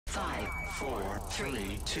5, 4,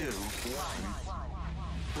 3, 2, 1.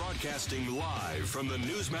 Broadcasting live from the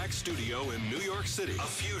Newsmax studio in New York City. A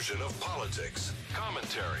fusion of politics,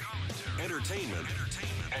 commentary, entertainment,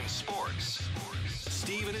 and sports.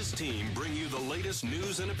 Steve and his team bring you the latest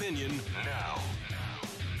news and opinion now.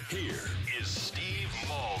 Here is Steve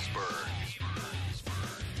Malzberg.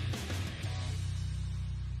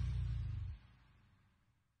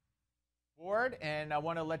 And I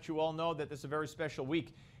want to let you all know that this is a very special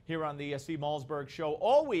week here on the Steve Malzberg Show.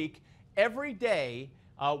 All week, every day,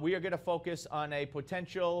 we are going to focus on a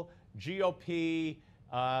potential GOP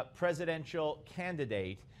presidential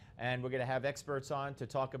candidate, and we're going to have experts on to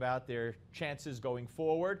talk about their chances going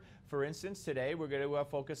forward. For instance, today we're going to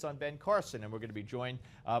focus on Ben Carson, and we're going to be joined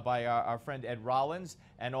by our friend Ed Rollins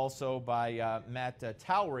and also by Matt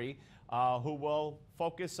Towery, who will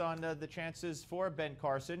focus on the chances for Ben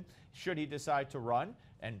Carson should he decide to run,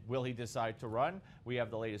 and will he decide to run. We have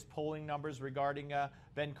the latest polling numbers regarding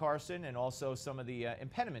Ben Carson and also some of the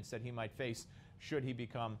impediments that he might face should he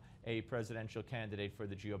become a presidential candidate for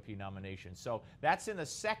the GOP nomination. So that's in the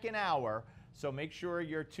second hour, so make sure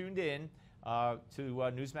you're tuned in to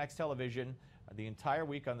Newsmax Television the entire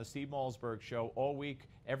week on the Steve Malzberg Show. All week,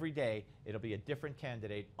 every day, it'll be a different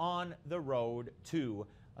candidate on the road to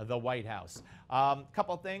the White House.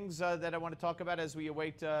 Couple things that I want to talk about as we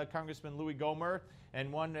await Congressman Louie Gohmert.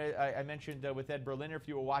 And one I mentioned with Ed Berliner, if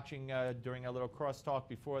you were watching during a little crosstalk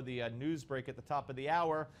before the news break at the top of the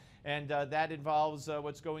hour. And that involves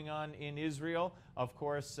what's going on in Israel. Of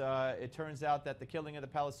course, it turns out that the killing of the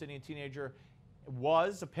Palestinian teenager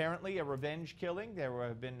was apparently a revenge killing. There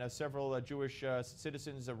have been several Jewish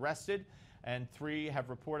citizens arrested, and 3 have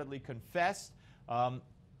reportedly confessed.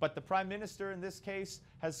 But the Prime Minister in this case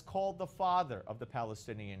has called the father of the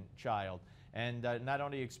Palestinian child and not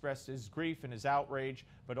only expressed his grief and his outrage,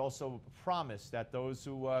 but also promised that those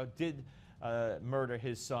who did murder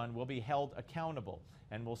his son will be held accountable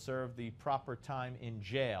and will serve the proper time in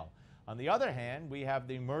jail. On the other hand, we have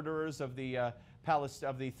the murderers of the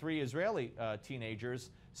 3 Israeli teenagers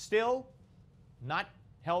still not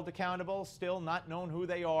held accountable, still not known who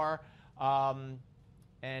they are.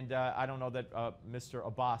 And I don't know that Mr.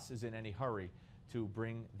 Abbas is in any hurry to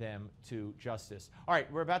bring them to justice. All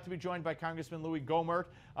right, we're about to be joined by Congressman Louie Gohmert.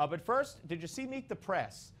 But first, did you see Meet the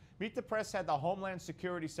Press? Meet the Press had the Homeland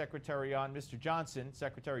Security Secretary on, Mr. Johnson,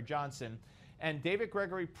 Secretary Johnson, and David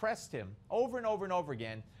Gregory pressed him over and over and over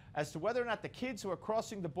again as to whether or not the kids who are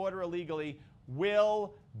crossing the border illegally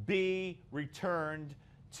will be returned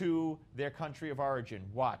to their country of origin.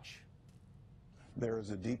 Watch. There is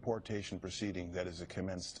a deportation proceeding that is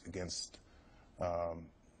commenced against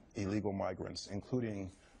illegal migrants,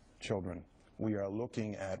 including children. We are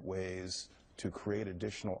looking at ways to create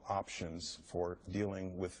additional options for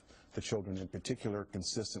dealing with the children in particular,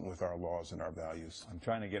 consistent with our laws and our values. I'm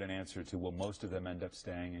trying to get an answer to, will most of them end up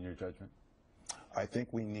staying, in your judgment? I think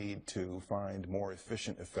we need to find more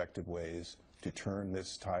efficient, effective ways to turn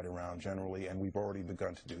this tide around generally, and we've already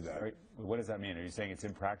begun to do that. Right. What does that mean? Are you saying it's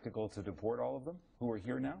impractical to deport all of them who are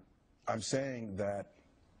here now? I'm saying that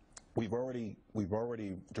we've already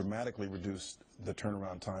dramatically reduced the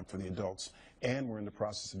turnaround time for the adults, and we're in the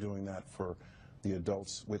process of doing that for the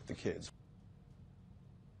adults with the kids.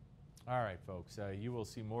 All right, folks, you will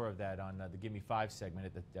see more of that on the Give Me 5 segment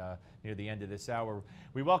at the, near the end of this hour.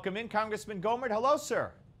 We welcome in Congressman Gohmert. Hello,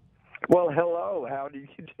 sir. Well, hello. How do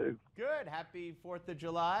you do? Good. Happy 4th of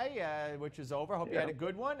July, which is over. Hope you had a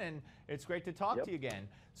good one, and it's great to talk to you again.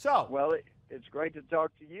 So, well, it's great to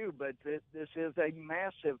talk to you, but this is a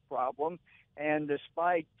massive problem, and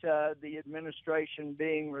despite the administration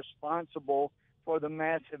being responsible for the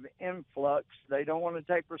massive influx, they don't want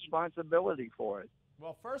to take responsibility for it.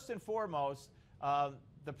 Well, first and foremost,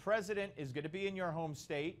 the president is going to be in your home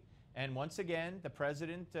state. And once again, the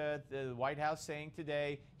president, the White House saying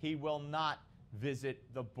today he will not visit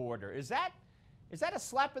the border. Is that a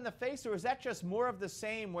slap in the face, or is that just more of the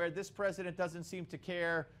same where this president doesn't seem to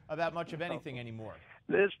care about much of anything anymore?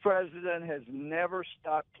 This president has never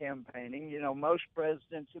stopped campaigning. You know, most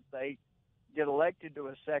presidents, if they get elected to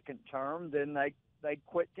a second term, then they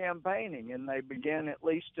quit campaigning and they begin at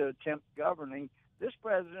least to attempt governing. This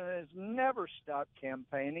president has never stopped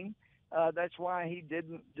campaigning. That's why he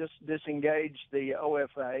didn't just disengage the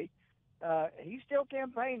OFA. He's still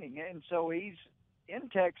campaigning, and so he's in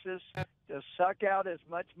Texas to suck out as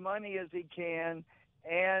much money as he can,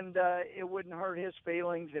 and it wouldn't hurt his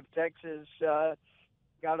feelings if Texas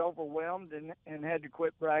got overwhelmed and had to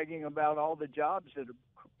quit bragging about all the jobs that are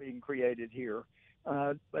being created here.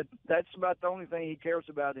 But that's about the only thing he cares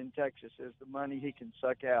about in Texas is the money he can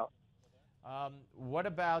suck out. What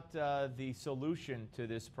about the solution to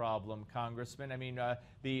this problem, Congressman? I mean,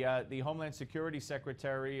 the Homeland Security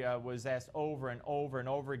Secretary was asked over and over and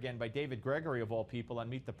over again by David Gregory, of all people, on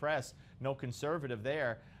Meet the Press, no conservative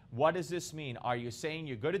there. What does this mean? Are you saying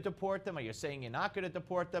you're going to deport them? Are you saying you're not going to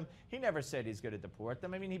deport them? He never said he's going to deport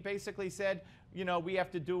them. I mean, he basically said, you know, we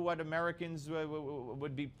have to do what Americans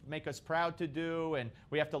would make us proud to do, and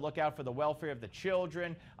we have to look out for the welfare of the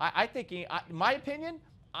children. I think, in my opinion,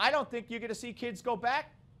 I don't think you're going to see kids go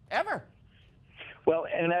back ever. Well,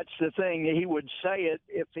 and that's the thing. He would say it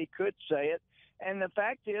if he could say it. And the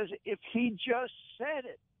fact is, if he just said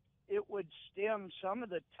it, it would stem some of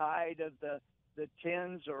the tide of the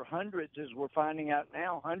tens or hundreds, as we're finding out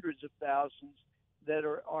now, hundreds of thousands that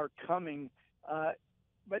are coming.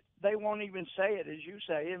 But they won't even say it, as you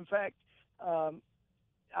say. In fact,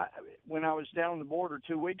 when I was down the border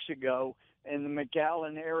 2 weeks ago in the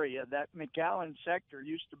McAllen area, that McAllen sector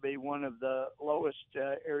used to be one of the lowest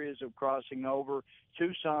areas of crossing over.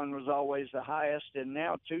 Tucson was always the highest, and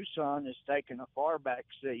now Tucson has taken a far back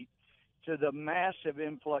seat to the massive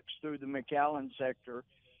influx through the McAllen sector.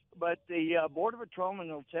 But the Border Patrolman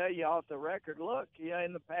will tell you off the record, look, yeah,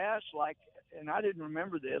 in the past, and I didn't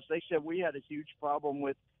remember this, they said we had a huge problem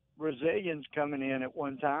with Brazilians coming in at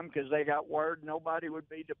one time because they got word nobody would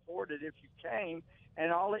be deported if you came,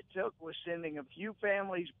 and all it took was sending a few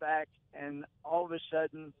families back, and all of a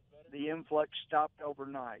sudden the influx stopped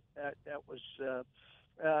overnight. That was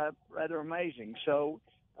rather amazing. So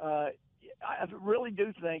I really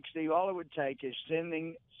do think, Steve, all it would take is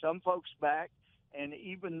sending some folks back. And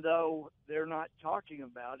even though they're not talking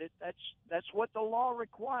about it, that's what the law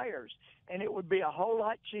requires. And it would be a whole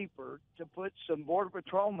lot cheaper to put some Border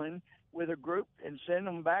Patrolmen with a group and send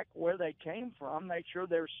them back where they came from, make sure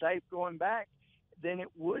they're safe going back, than it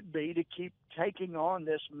would be to keep taking on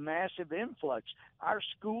this massive influx. Our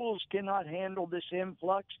schools cannot handle this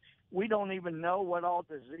influx. We don't even know what all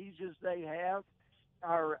diseases they have.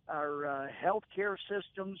 Our healthcare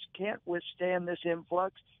systems can't withstand this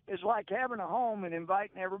influx. It's like having a home and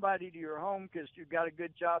inviting everybody to your home because you've got a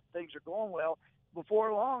good job, things are going well.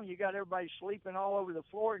 Before long, you got everybody sleeping all over the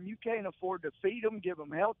floor, and you can't afford to feed them, give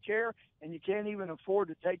them health care, and you can't even afford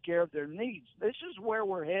to take care of their needs. This is where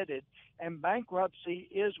we're headed, and bankruptcy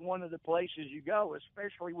is one of the places you go,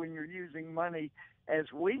 especially when you're using money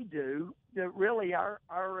as we do. That really, our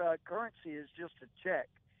currency is just a check.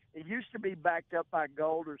 It used to be backed up by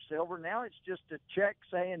gold or silver. Now it's just a check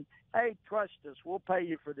saying, hey, trust us, we'll pay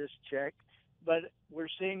you for this check. But we're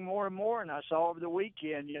seeing more and more, and I saw over the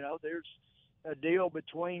weekend, there's a deal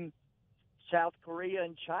between South Korea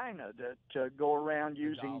and China to go around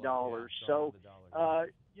using dollars. So,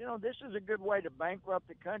 this is a good way to bankrupt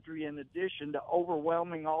the country in addition to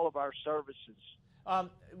overwhelming all of our services.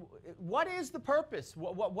 What is the purpose?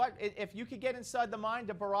 What if you could get inside the mind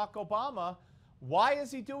of Barack Obama, why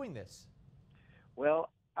is he doing this? Well,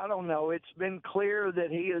 I don't know. It's been clear that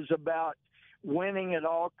he is about winning at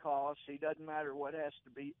all costs. He doesn't matter what has to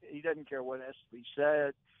be. He doesn't care what has to be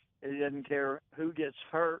said. He doesn't care who gets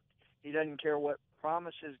hurt. He doesn't care what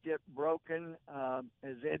promises get broken.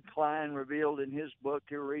 As Ed Klein revealed in his book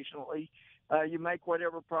here recently, you make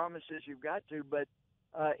whatever promises you've got to, but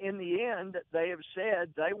in the end, they have said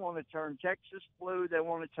they want to turn Texas blue. They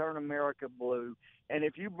want to turn America blue. And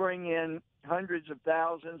if you bring in hundreds of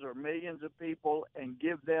thousands or millions of people and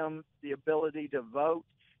give them the ability to vote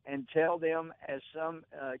and tell them, as some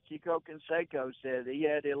Kiko Canseco said, he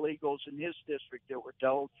had illegals in his district that were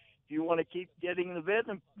told, if you want to keep getting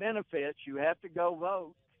the benefits, you have to go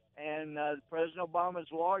vote. And President Obama's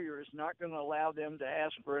lawyer is not going to allow them to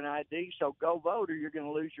ask for an ID, so go vote or you're going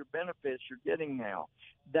to lose your benefits you're getting now.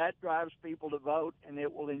 That drives people to vote, and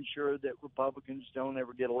it will ensure that Republicans don't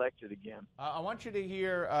ever get elected again. I want you to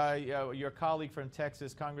hear your colleague from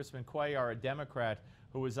Texas, Congressman Cuellar, a Democrat,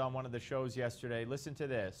 who was on one of the shows yesterday. Listen to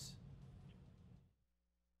this.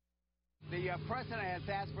 The president has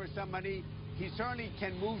asked for some money. He certainly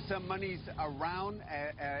can move some monies around,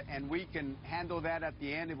 and we can handle that at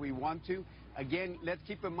the end if we want to. Again, let's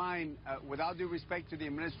keep in mind, with all due respect to the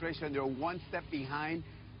administration, they're one step behind.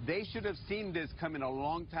 They should have seen this coming a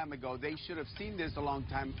long time ago. They should have seen this a long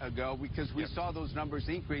time ago because we saw those numbers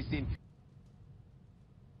increasing.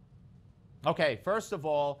 Okay, first of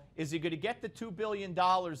all, is he going to get the $2 billion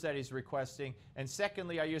that he's requesting? And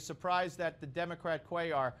secondly, are you surprised that the Democrat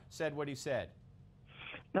Cuellar said what he said?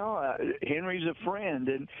 No, Henry's a friend,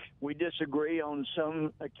 and we disagree on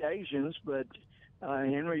some occasions, but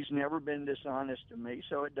Henry's never been dishonest to me,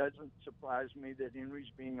 so it doesn't surprise me that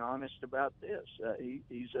Henry's being honest about this.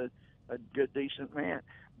 He's a good, decent man.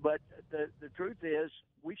 But the truth is,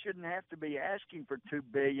 we shouldn't have to be asking for $2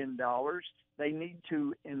 billion. They need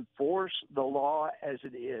to enforce the law as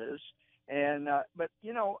it is. And but,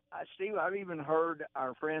 you know, Steve, I've even heard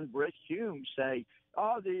our friend Britt Hume say,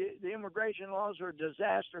 oh, the immigration laws are a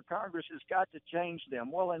disaster. Congress has got to change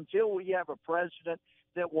them. Well, until we have a president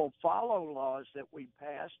that will follow laws that we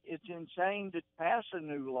passed, it's insane to pass a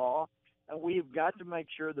new law. We've got to make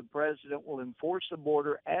sure the president will enforce the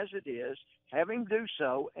border as it is, have him do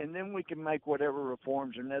so, and then we can make whatever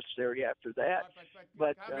reforms are necessary after that.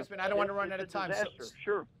 But Congressman, I don't want to run out of time.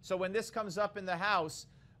 Sure. So when this comes up in the House,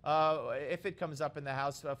 if it comes up in the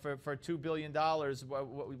House for $2 billion,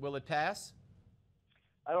 will it pass?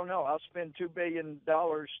 I don't know. I'll spend $2 billion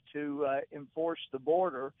to enforce the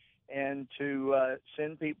border and to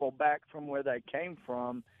send people back from where they came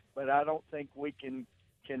from, but I don't think we can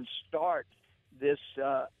start this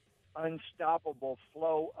unstoppable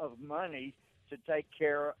flow of money to take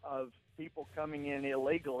care of people coming in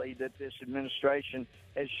illegally that this administration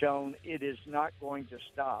has shown it is not going to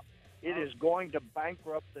stop. It is going to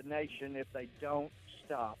bankrupt the nation if they don't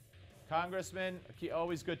stop. Congressman,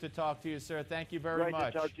 always good to talk to you, sir. Thank you very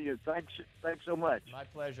much. Great to talk to you. Thanks so much. My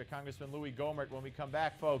pleasure. Congressman Louie Gohmert. When we come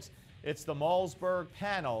back, folks, it's the Malzberg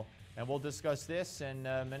panel, and we'll discuss this and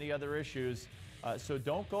many other issues. So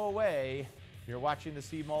don't go away. You're watching the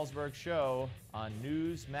Steve Malzberg Show on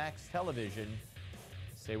Newsmax Television.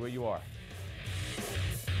 Stay where you are.